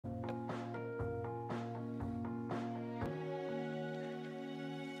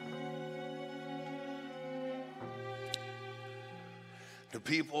Do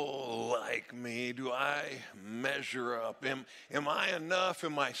people like me? Do I measure up? Am I enough?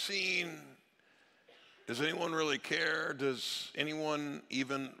 Am I seen? Does anyone really care? Does anyone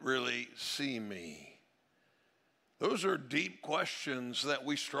even really see me? Those are deep questions that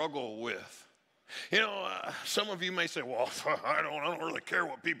we struggle with. Some of you may say, well, I don't really care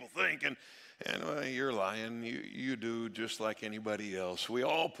what people think. And you're lying. You do just like anybody else. We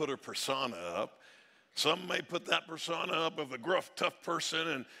all put a persona up. Some may put that persona up of the gruff, tough person,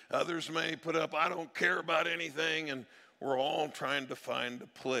 and others may put up, I don't care about anything, and we're all trying to find a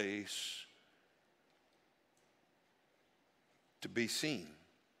place to be seen,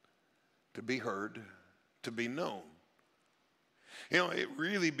 to be heard, to be known. It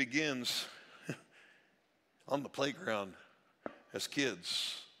really begins on the playground as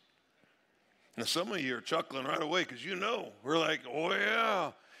kids. Now, some of you are chuckling right away because we're like, oh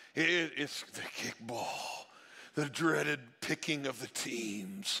yeah, it's the kickball, the dreaded picking of the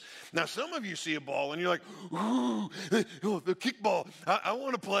teams. Now, some of you see a ball and you're like, ooh, the kickball, I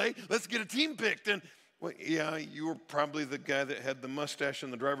want to play. Let's get a team picked. And well, yeah, you were probably the guy that had the mustache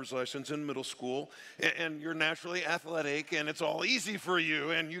and the driver's license in middle school, and you're naturally athletic, and it's all easy for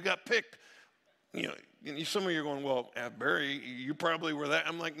you, and you got picked. Some of you are going, well, Barry, you probably were that.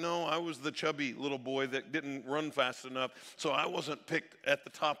 I'm like, no, I was the chubby little boy that didn't run fast enough, so I wasn't picked at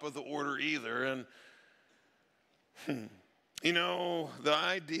the top of the order either. And, the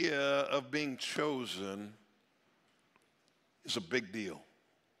idea of being chosen is a big deal.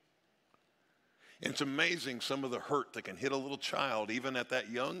 And it's amazing some of the hurt that can hit a little child, even at that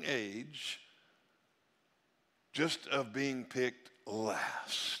young age, just of being picked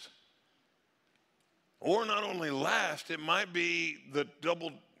last. Or not only last, it might be the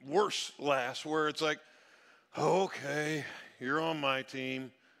double worse last, where it's like, okay, you're on my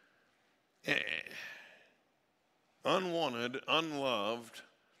team. Unwanted, unloved,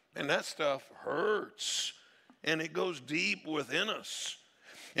 and that stuff hurts, and it goes deep within us.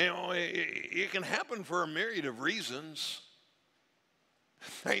 It can happen for a myriad of reasons.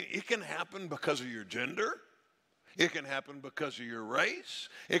 It can happen because of your gender. It can happen because of your race.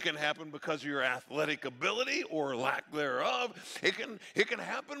 It can happen because of your athletic ability or lack thereof. It can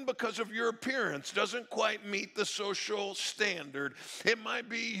happen because of your appearance doesn't quite meet the social standard. It might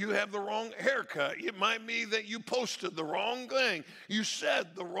be you have the wrong haircut. It might be that you posted the wrong thing. You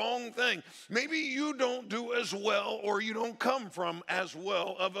said the wrong thing. Maybe you don't do as well, or you don't come from as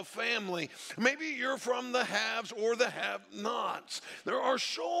well of a family. Maybe you're from the haves or the have-nots. There are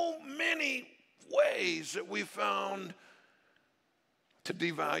so many ways that we found to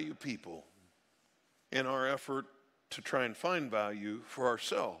devalue people in our effort to try and find value for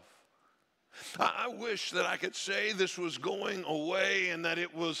ourselves. I wish that I could say this was going away and that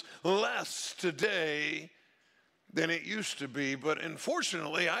it was less today than it used to be, but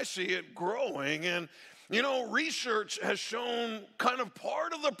unfortunately I see it growing. And research has shown kind of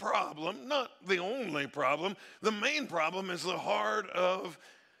part of the problem, not the only problem. The main problem is the heart of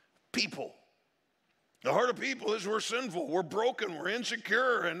people. The heart of people is we're sinful, we're broken, we're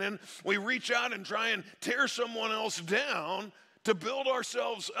insecure, and then we reach out and try and tear someone else down to build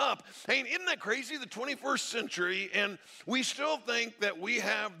ourselves up. Isn't that crazy, the 21st century, and we still think that we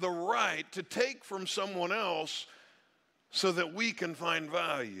have the right to take from someone else so that we can find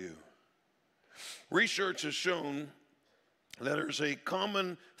value. Research has shown that there's a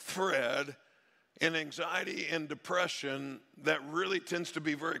common thread in anxiety and depression that really tends to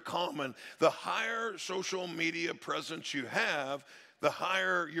be very common. The higher social media presence you have, the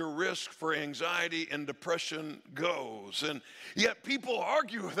higher your risk for anxiety and depression goes. And yet people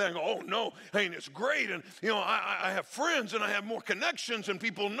argue with that, oh no, it's great, and I have friends and I have more connections and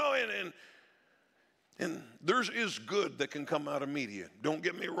people know it, and there is good that can come out of media. Don't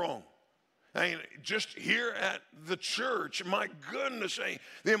get me wrong. Just here at the church, my goodness,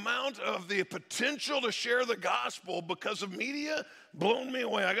 the amount of the potential to share the gospel because of media blown me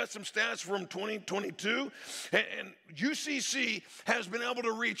away. I got some stats from 2022, and UCC has been able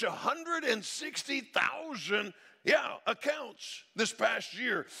to reach 160,000 accounts this past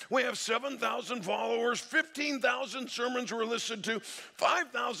year. We have 7,000 followers, 15,000 sermons were listened to,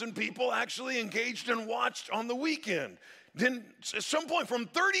 5,000 people actually engaged and watched on the weekend. Then at some point from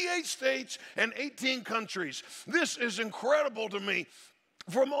 38 states and 18 countries. This is incredible to me.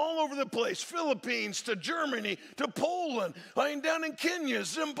 From all over the place, Philippines to Germany to Poland, down in Kenya,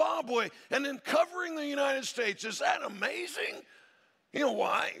 Zimbabwe, and then covering the United States. Is that amazing? You know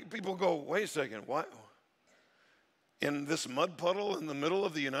why? People go, wait a second, why? In this mud puddle in the middle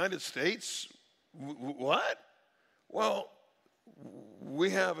of the United States? What? Well, we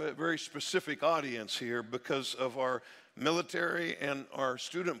have a very specific audience here because of our military and our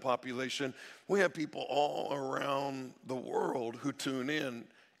student population, we have people all around the world who tune in,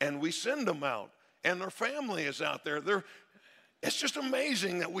 and we send them out, and their family is out there. It's just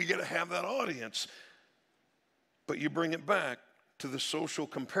amazing that we get to have that audience. But you bring it back to the social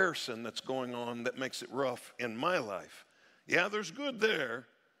comparison that's going on that makes it rough in my life. Yeah, there's good there.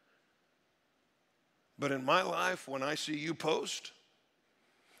 But in my life, when I see you post,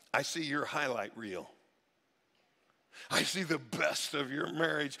 I see your highlight reel. I see the best of your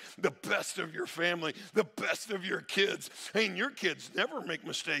marriage, the best of your family, the best of your kids. Hey, and your kids never make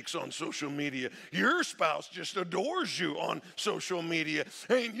mistakes on social media. Your spouse just adores you on social media.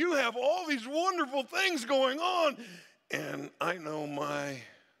 Hey, and you have all these wonderful things going on. And I know my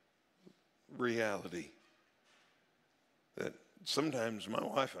reality. That sometimes my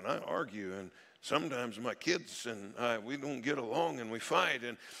wife and I argue, and sometimes my kids and I, we don't get along and we fight.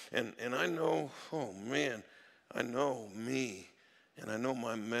 And I know, oh man, I know me, and I know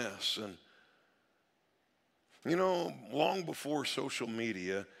my mess. And, you know, long before social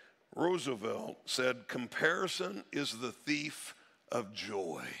media, Roosevelt said, comparison is the thief of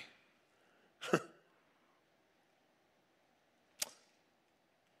joy.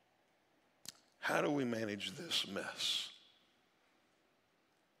 How do we manage this mess?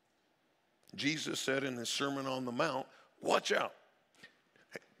 Jesus said in his Sermon on the Mount, watch out.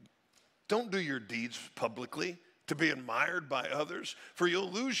 Don't do your deeds publicly to be admired by others, for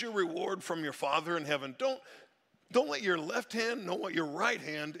you'll lose your reward from your Father in heaven. Don't let your left hand know what your right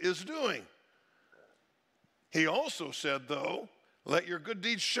hand is doing. He also said, though, let your good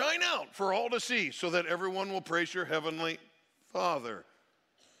deeds shine out for all to see, so that everyone will praise your heavenly Father.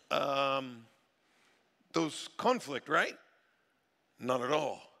 Those conflict, right? Not at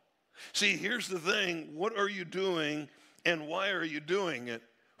all. See, here's the thing. What are you doing, and why are you doing it?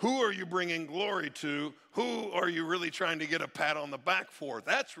 Who are you bringing glory to? Who are you really trying to get a pat on the back for?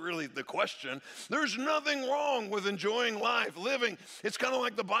 That's really the question. There's nothing wrong with enjoying life, living. It's kind of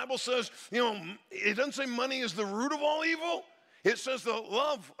like the Bible says, you know, it doesn't say money is the root of all evil. It says the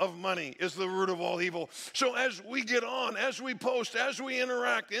love of money is the root of all evil. So as we get on, as we post, as we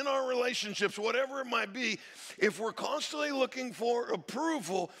interact in our relationships, whatever it might be, if we're constantly looking for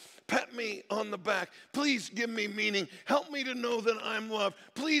approval, pat me on the back. Please give me meaning. Help me to know that I'm loved.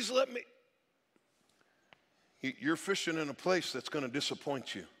 Please let me. You're fishing in a place that's going to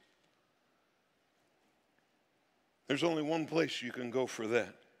disappoint you. There's only one place you can go for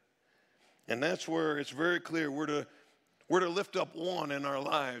that. And that's where it's very clear we're to lift up one in our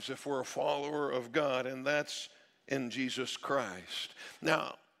lives if we're a follower of God, and that's in Jesus Christ.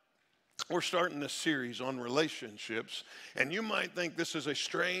 Now, we're starting this series on relationships, and you might think this is a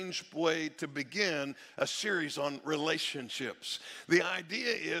strange way to begin a series on relationships. The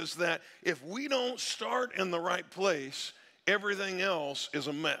idea is that if we don't start in the right place, everything else is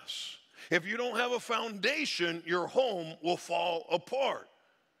a mess. If you don't have a foundation, your home will fall apart.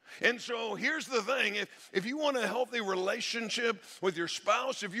 And so here's the thing, if you want a healthy relationship with your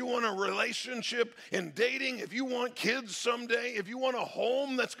spouse, if you want a relationship in dating, if you want kids someday, if you want a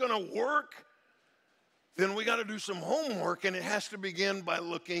home that's going to work, then we got to do some homework, and it has to begin by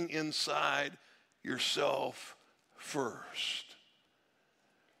looking inside yourself first.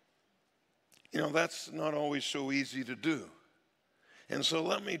 You know, that's not always so easy to do. And so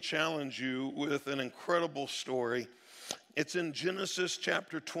let me challenge you with an incredible story. It's in Genesis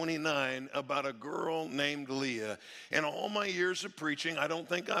chapter 29 about a girl named Leah. In all my years of preaching, I don't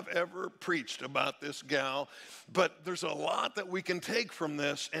think I've ever preached about this gal, but there's a lot that we can take from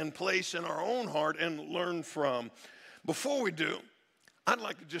this and place in our own heart and learn from. Before we do, I'd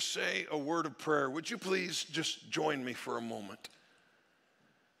like to just say a word of prayer. Would you please just join me for a moment?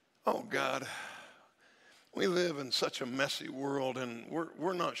 Oh, God, we live in such a messy world, and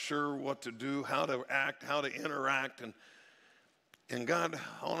we're not sure what to do, how to act, how to interact, and God,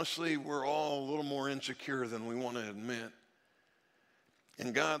 honestly, we're all a little more insecure than we want to admit.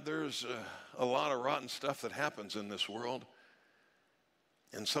 And God, there's a lot of rotten stuff that happens in this world.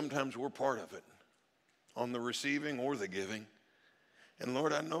 And sometimes we're part of it, on the receiving or the giving. And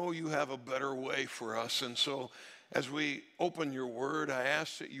Lord, I know you have a better way for us. And so as we open your word, I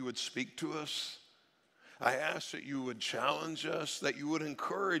ask that you would speak to us. I ask that you would challenge us, that you would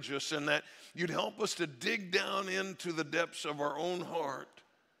encourage us, and that you'd help us to dig down into the depths of our own heart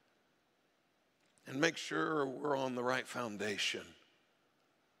and make sure we're on the right foundation.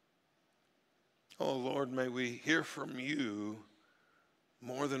 Oh, Lord, may we hear from you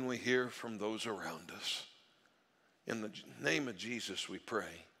more than we hear from those around us. In the name of Jesus, we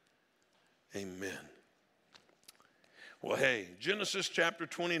pray. Amen. Well, hey, Genesis chapter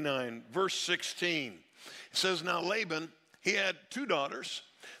 29, verse 16. It says, now Laban, he had 2 daughters.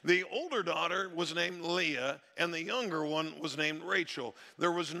 The older daughter was named Leah, and the younger one was named Rachel.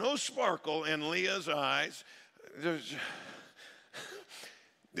 There was no sparkle in Leah's eyes.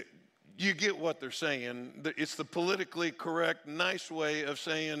 You get what they're saying. It's the politically correct, nice way of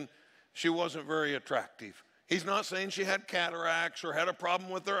saying she wasn't very attractive. He's not saying she had cataracts or had a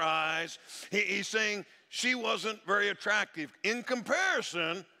problem with her eyes. He's saying she wasn't very attractive. In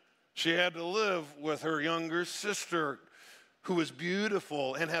comparison, she had to live with her younger sister, who was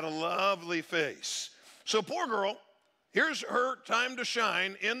beautiful and had a lovely face. So poor girl, here's her time to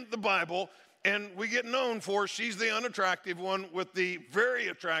shine in the Bible, and we get known for she's the unattractive one with the very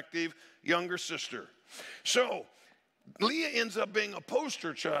attractive younger sister. So Leah ends up being a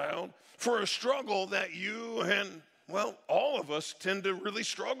poster child for a struggle that you and, well, all of us tend to really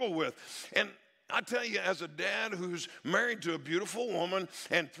struggle with. And I tell you, as a dad who's married to a beautiful woman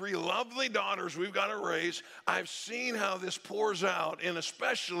and 3 lovely daughters we've got to raise, I've seen how this pours out, and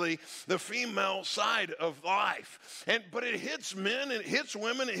especially the female side of life. But it hits men, it hits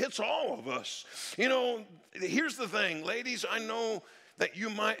women, it hits all of us. You know, here's the thing, ladies, I know that you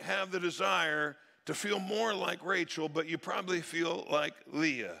might have the desire to feel more like Rachel, but you probably feel like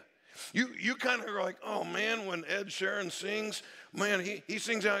Leah. You kind of are like, oh man, when Ed Sheeran sings, man, he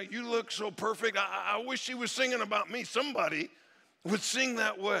sings out, you look so perfect. I wish he was singing about me. Somebody would sing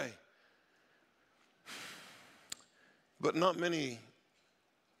that way. But not many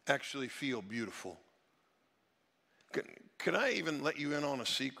actually feel beautiful. Could I even let you in on a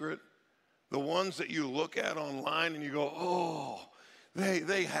secret? The ones that you look at online and you go, oh,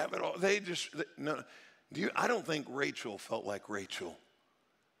 they have it all. No. I don't think Rachel felt like Rachel.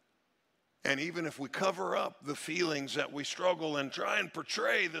 And even if we cover up the feelings that we struggle and try and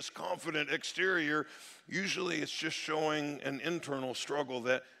portray this confident exterior, usually it's just showing an internal struggle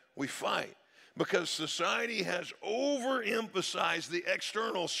that we fight. Because society has overemphasized the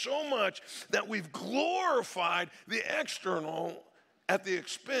external so much that we've glorified the external at the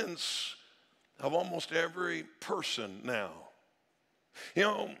expense of almost every person now. You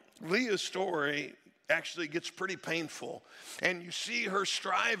know, Leah's story actually gets pretty painful. And you see her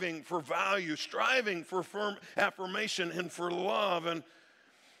striving for value, striving for firm affirmation and for love, and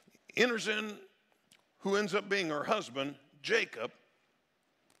enters in who ends up being her husband, Jacob.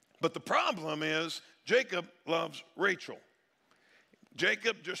 But the problem is Jacob loves Rachel.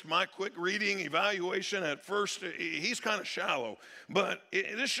 Jacob, just my quick reading evaluation at first, he's kind of shallow. But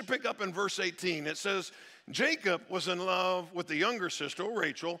this should pick up in verse 18. It says, Jacob was in love with the younger sister,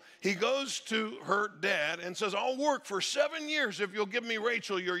 Rachel. He goes to her dad and says, I'll work for 7 years if you'll give me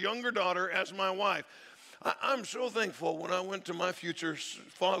Rachel, your younger daughter, as my wife. I'm so thankful when I went to my future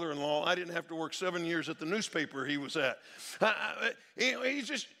father-in-law, I didn't have to work 7 years at the newspaper he was at.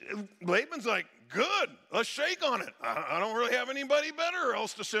 Laban's like, good, let's shake on it. I don't really have anybody better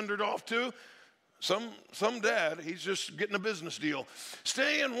else to send her off to. Some dad, he's just getting a business deal.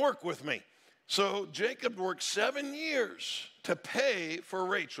 Stay and work with me. So Jacob worked 7 years to pay for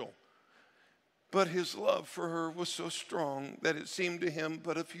Rachel. But his love for her was so strong that it seemed to him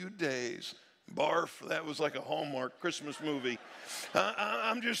but a few days. Barf, that was like a Hallmark Christmas movie.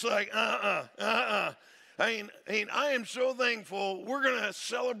 I'm just like, I am so thankful. We're going to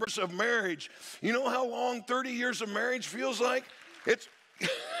celebrate of marriage. You know how long 30 years of marriage feels like? It's,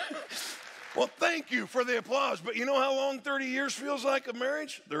 well, thank you for the applause. But you know how long 30 years feels like of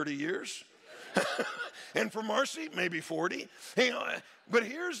marriage? 30 years. And for Marcy, maybe 40. But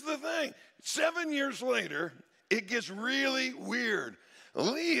here's the thing. 7 years later, it gets really weird.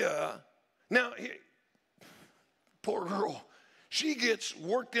 Leah, now, poor girl, she gets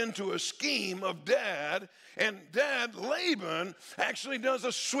worked into a scheme of dad, and dad, Laban, actually does a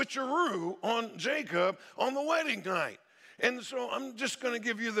switcheroo on Jacob on the wedding night. And so I'm just going to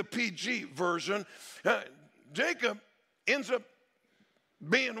give you the PG version. Jacob ends up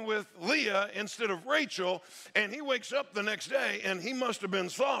being with Leah instead of Rachel, and he wakes up the next day, and he must have been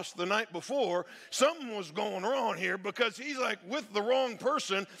sauced the night before. Something was going wrong here because he's like with the wrong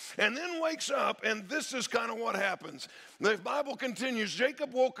person, and then wakes up, and this is kind of what happens. The Bible continues,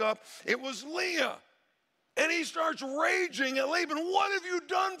 Jacob woke up, it was Leah, and he starts raging at Laban. What have you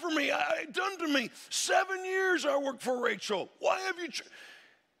done for me? Done to me? 7 years I worked for Rachel. Why have you?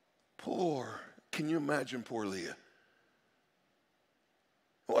 Can you imagine poor Leah?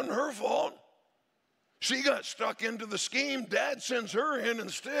 It wasn't her fault. She got stuck into the scheme. Dad sends her in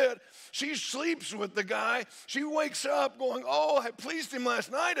instead. She sleeps with the guy. She wakes up going, oh, I pleased him last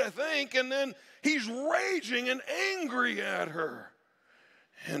night, I think. And then he's raging and angry at her.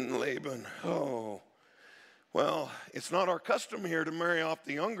 And Laban, oh, well, it's not our custom here to marry off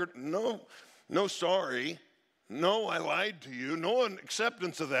the younger. No, No sorry. No, I lied to you. No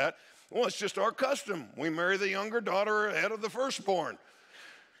acceptance of that. Well, it's just our custom. We marry the younger daughter ahead of the firstborn.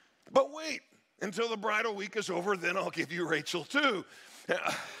 But wait until the bridal week is over, then I'll give you Rachel too.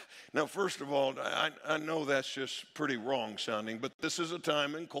 Now, first of all, I know that's just pretty wrong sounding, but this is a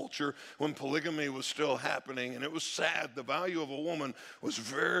time in culture when polygamy was still happening, and it was sad. The value of a woman was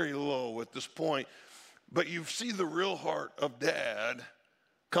very low at this point. But you see the real heart of dad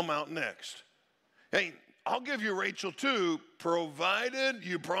come out next. Hey, I'll give you Rachel too, provided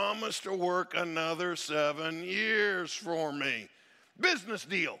you promise to work another 7 years for me. Business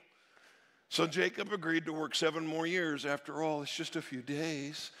deal. So Jacob agreed to work 7 more years. After all, it's just a few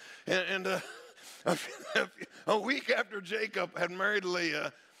days. And a week after Jacob had married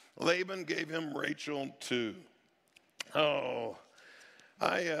Leah, Laban gave him Rachel too. Oh,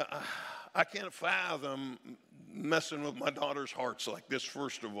 I can't fathom messing with my daughter's hearts like this,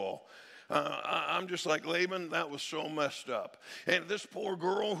 first of all. I'm just like, Laban, that was so messed up. And this poor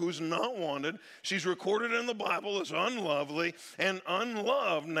girl who's not wanted, she's recorded in the Bible as unlovely and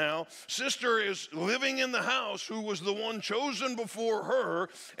unloved now. Sister is living in the house who was the one chosen before her,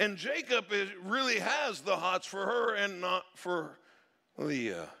 and Jacob really has the hots for her and not for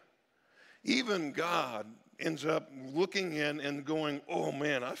Leah. Even God ends up looking in and going, oh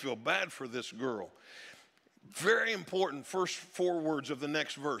man, I feel bad for this girl. Very important first 4 words of the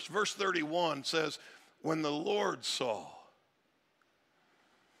next verse. Verse 31 says, when the Lord saw.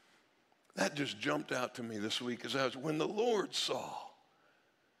 That just jumped out to me this week when the Lord saw.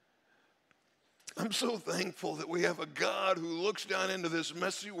 I'm so thankful that we have a God who looks down into this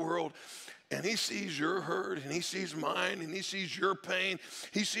messy world and he sees your hurt, and he sees mine, and he sees your pain.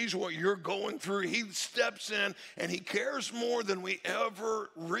 He sees what you're going through. He steps in, and he cares more than we ever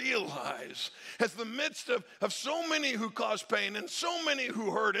realize. As the midst of so many who cause pain, and so many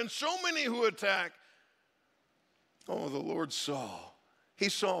who hurt, and so many who attack, oh, the Lord saw. He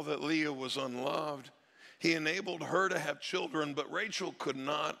saw that Leah was unloved. He enabled her to have children, but Rachel could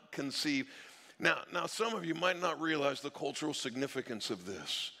not conceive. Now, some of you might not realize the cultural significance of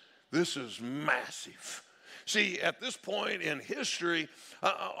this. This is massive. See, at this point in history,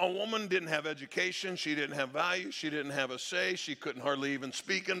 a woman didn't have education. She didn't have value. She didn't have a say. She couldn't hardly even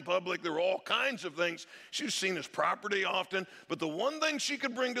speak in public. There were all kinds of things. She was seen as property often. But the one thing she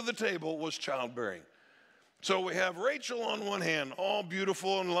could bring to the table was childbearing. So we have Rachel on one hand, all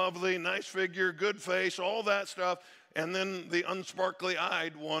beautiful and lovely, nice figure, good face, all that stuff. And then the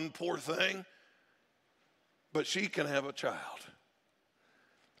unsparkly-eyed one, poor thing. But she can have a child.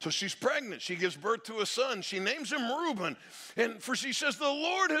 So she's pregnant. She gives birth to a son. She names him Reuben. And she says, the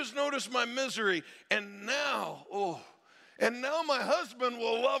Lord has noticed my misery. And now my husband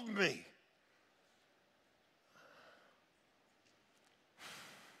will love me.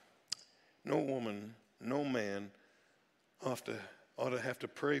 No woman, no man ought to have to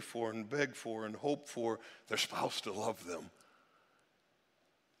pray for and beg for and hope for their spouse to love them.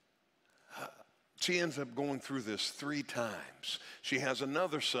 She ends up going through this 3 times. She has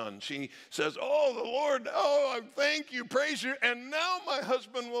another son. She says, oh, the Lord, oh, I thank you, praise you, and now my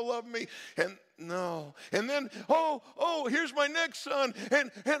husband will love me. And no. And then, oh, here's my next son. And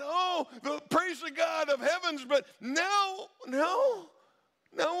oh, praise the God of heavens, but now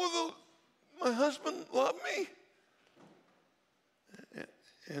will my husband love me?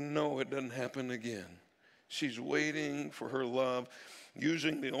 And no, it doesn't happen again. She's waiting for her love,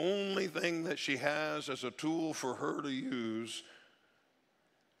 using the only thing that she has as a tool for her to use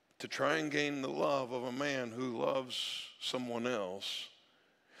to try and gain the love of a man who loves someone else.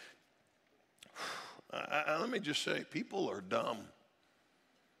 Let me just say, people are dumb.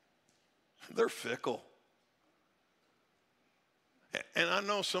 They're fickle. And I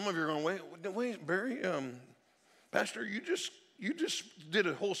know some of you are going, wait, Barry, Pastor, you just did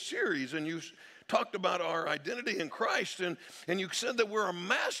a whole series and you talked about our identity in Christ, and you said that we're a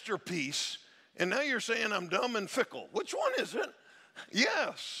masterpiece, and now you're saying I'm dumb and fickle. Which one is it?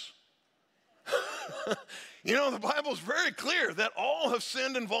 Yes. You know, the Bible's very clear that all have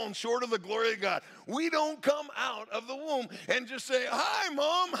sinned and fallen short of the glory of God. We don't come out of the womb and just say, hi,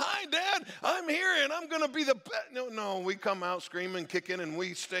 Mom, hi, Dad, I'm here, and I'm going to be the best. No, we come out screaming, kicking, and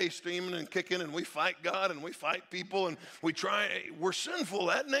we stay screaming and kicking, and we fight God, and we fight people, and we're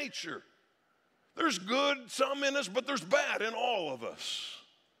sinful at nature. There's good, some in us, but there's bad in all of us.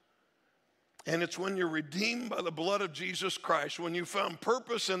 And it's when you're redeemed by the blood of Jesus Christ, when you found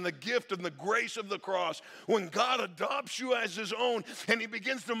purpose in the gift and the grace of the cross, when God adopts you as his own and he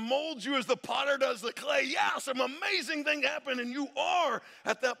begins to mold you as the potter does the clay. Yeah, some amazing thing happened, and you are,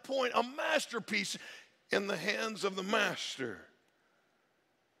 at that point, a masterpiece in the hands of the master.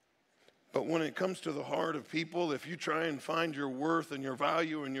 But when it comes to the heart of people, if you try and find your worth and your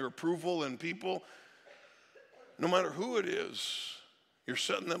value and your approval in people, no matter who it is, you're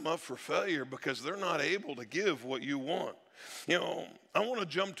setting them up for failure because they're not able to give what you want. You know, I want to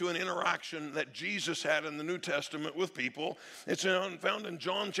jump to an interaction that Jesus had in the New Testament with people. It's found in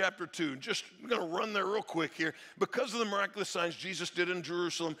John chapter 2. Just going to run there real quick here. Because of the miraculous signs Jesus did in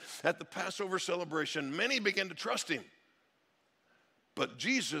Jerusalem at the Passover celebration, many began to trust him. But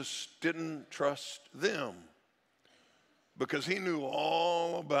Jesus didn't trust them because he knew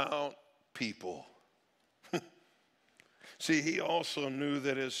all about people. See, he also knew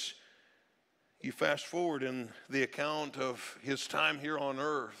that as you fast forward in the account of his time here on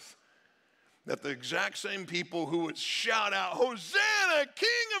earth, that the exact same people who would shout out, "Hosanna,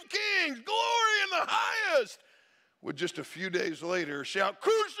 King of Kings, glory in the highest," would just a few days later shout,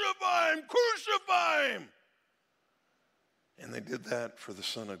 "Crucify him, crucify him." And they did that for the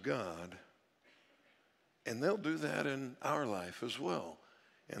Son of God. And they'll do that in our life as well.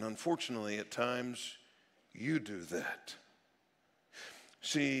 And unfortunately, at times, you do that.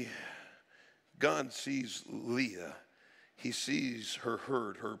 See, God sees Leah. He sees her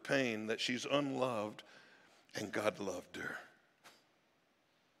hurt, her pain, that she's unloved, and God loved her.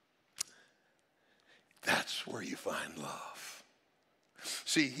 That's where you find love.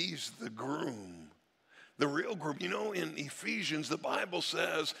 See, he's the groom, the real groom. You know, in Ephesians, the Bible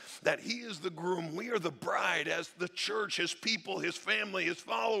says that he is the groom. We are the bride as the church, his people, his family, his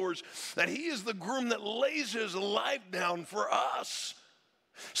followers, that he is the groom that lays his life down for us.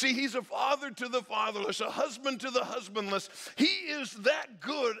 See, he's a father to the fatherless, a husband to the husbandless. He is that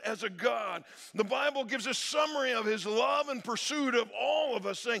good as a God. The Bible gives a summary of his love and pursuit of all of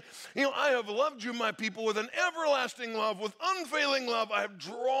us, saying, you know, "I have loved you, my people, with an everlasting love, with unfailing love. I have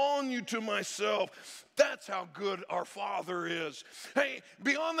drawn you to myself." That's how good our Father is. Hey,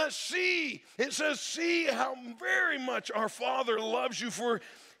 beyond that, see, it says, see how very much our Father loves you, for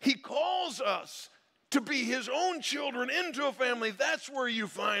he calls us to be his own children into a family. That's where you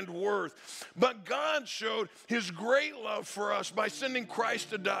find worth. But God showed his great love for us by sending Christ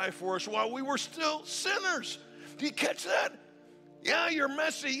to die for us while we were still sinners. Do you catch that? Yeah, you're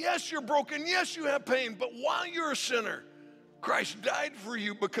messy. Yes, you're broken. Yes, you have pain. But while you're a sinner, Christ died for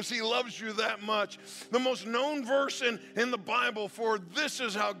you because he loves you that much. The most known verse in the Bible for this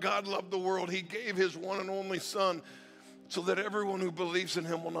is how God loved the world. He gave his one and only Son, so that everyone who believes in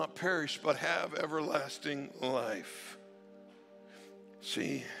him will not perish but have everlasting life.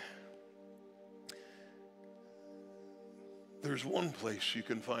 See, there's one place you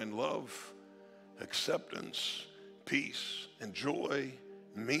can find love, acceptance, peace, and joy,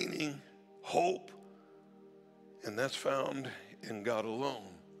 meaning, hope, and that's found in God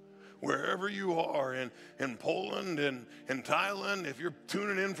alone. Wherever you are, in Poland, in Thailand, if you're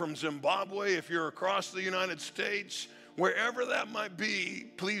tuning in from Zimbabwe, if you're across the United States, wherever that might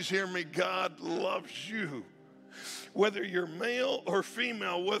be, please hear me, God loves you. Whether you're male or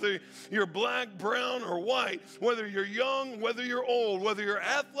female, whether you're black, brown, or white, whether you're young, whether you're old, whether you're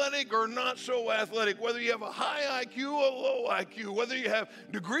athletic or not so athletic, whether you have a high IQ or low IQ, whether you have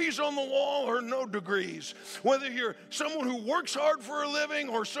degrees on the wall or no degrees, whether you're someone who works hard for a living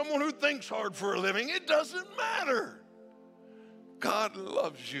or someone who thinks hard for a living, it doesn't matter. God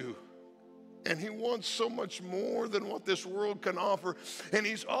loves you. And he wants so much more than what this world can offer. And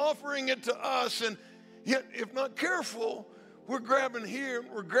he's offering it to us. And yet, if not careful, we're grabbing here,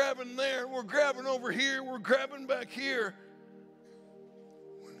 we're grabbing there, we're grabbing over here, we're grabbing back here.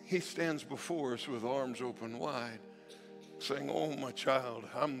 When he stands before us with arms open wide, saying, "Oh, my child,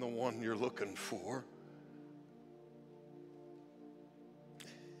 I'm the one you're looking for."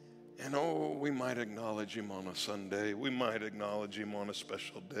 And oh, we might acknowledge him on a Sunday. We might acknowledge him on a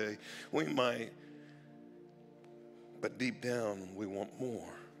special day. We might. But deep down, we want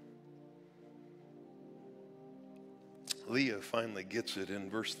more. Leah finally gets it in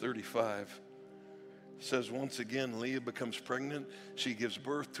verse 35. It says, once again, Leah becomes pregnant. She gives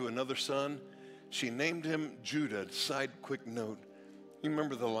birth to another son. She named him Judah. Side quick note. You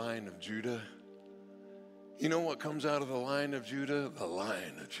remember the Lion of Judah? You know what comes out of the Lion of Judah? The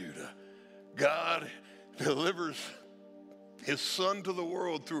Lion of Judah. God delivers his son to the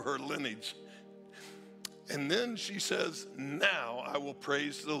world through her lineage. And then she says, now I will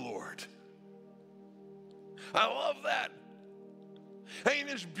praise the Lord. I love that. Hey,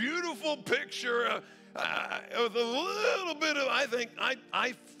 this beautiful picture with a little bit of,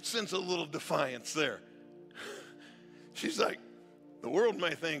 I sense a little defiance there. She's like, the world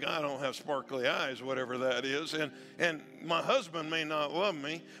may think I don't have sparkly eyes, whatever that is, and my husband may not love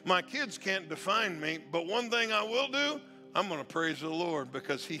me. My kids can't define me, but one thing I will do, I'm going to praise the Lord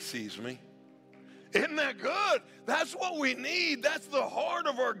because he sees me. Isn't that good? That's what we need. That's the heart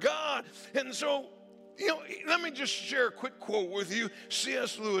of our God. And so, let me just share a quick quote with you.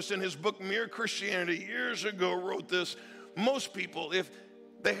 C.S. Lewis, in his book, Mere Christianity, years ago wrote this. Most people, if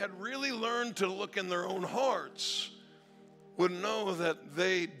they had really learned to look in their own hearts, would know that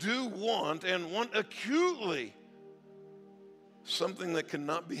they do want, and want acutely, something that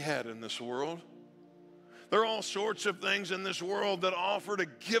cannot be had in this world. There are all sorts of things in this world that offer to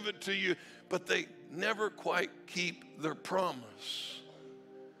give it to you, but they never quite keep their promise.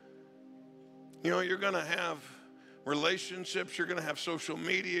 You're going to have relationships, you're going to have social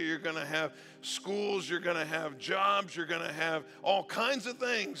media, you're going to have schools, you're going to have jobs, you're going to have all kinds of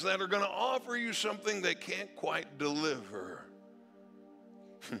things that are going to offer you something they can't quite deliver.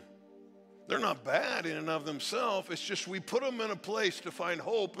 They're not bad in and of themselves. It's just we put them in a place to find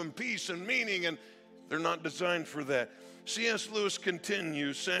hope and peace and meaning, and they're not designed for that. C.S. Lewis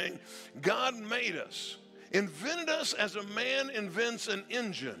continues saying, God made us, invented us as a man invents an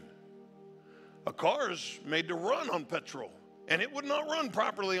engine. A car is made to run on petrol, and it would not run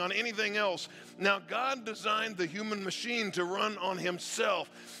properly on anything else. Now, God designed the human machine to run on himself.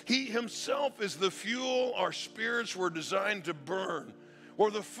 He himself is the fuel our spirits were designed to burn,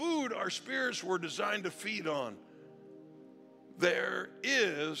 or the food our spirits were designed to feed on. There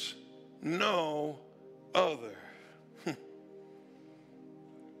is no other.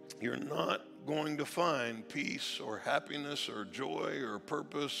 You're not going to find peace or happiness or joy or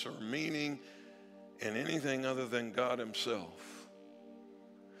purpose or meaning in anything other than God himself.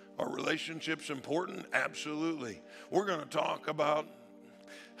 Are relationships important? Absolutely. We're going to talk about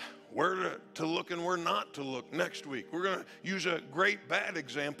where to look and where not to look next week. We're going to use a great bad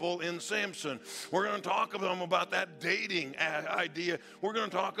example in Samson. We're going to talk to them about that dating idea. We're going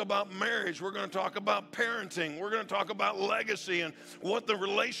to talk about marriage. We're going to talk about parenting. We're going to talk about legacy and what the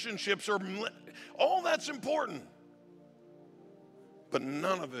relationships are. All that's important. But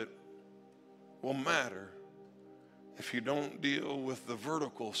none of it will matter if you don't deal with the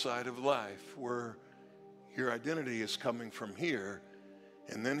vertical side of life, where your identity is coming from here.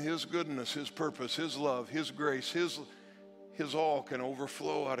 And then his goodness, his purpose, his love, his grace, his all can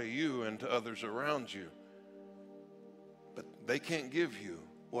overflow out of you and to others around you. But they can't give you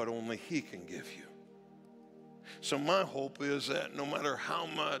what only he can give you. So my hope is that no matter how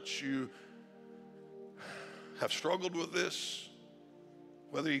much you have struggled with this,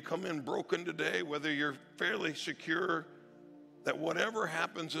 whether you come in broken today, whether you're fairly secure, that whatever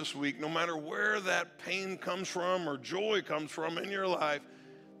happens this week, no matter where that pain comes from or joy comes from in your life,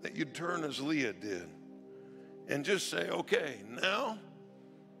 that you'd turn as Leah did and just say, okay, now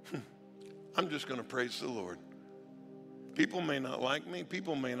I'm just going to praise the Lord. People may not like me.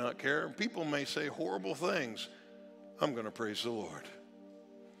 People may not care. People may say horrible things. I'm going to praise the Lord.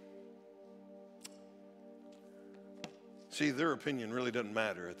 See, their opinion really doesn't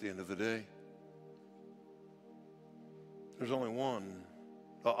matter at the end of the day. There's only one,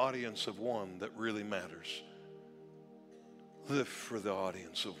 the audience of one, that really matters. Live for the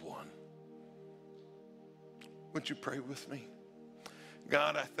audience of one. Would you pray with me?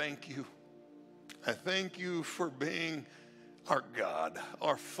 God, I thank you. I thank you for being our God,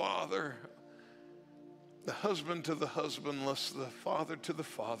 our Father, the husband to the husbandless, the father to the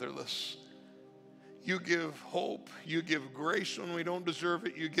fatherless. You give hope. You give grace when we don't deserve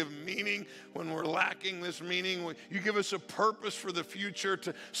it. You give meaning when we're lacking this meaning. You give us a purpose for the future,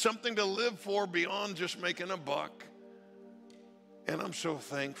 to something to live for beyond just making a buck. And I'm so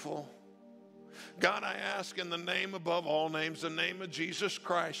thankful. God, I ask in the name above all names, the name of Jesus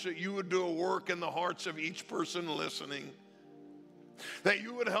Christ, that you would do a work in the hearts of each person listening. That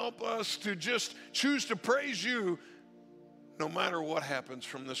you would help us to just choose to praise you no matter what happens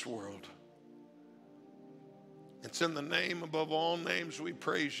from this world. It's in the name above all names we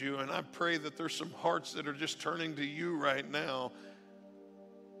praise you. And I pray that there's some hearts that are just turning to you right now,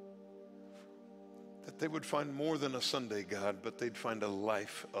 that they would find more than a Sunday God, but they'd find a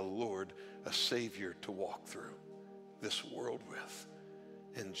life, a Lord, a Savior to walk through this world with.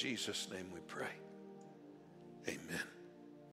 In Jesus' name we pray. Amen.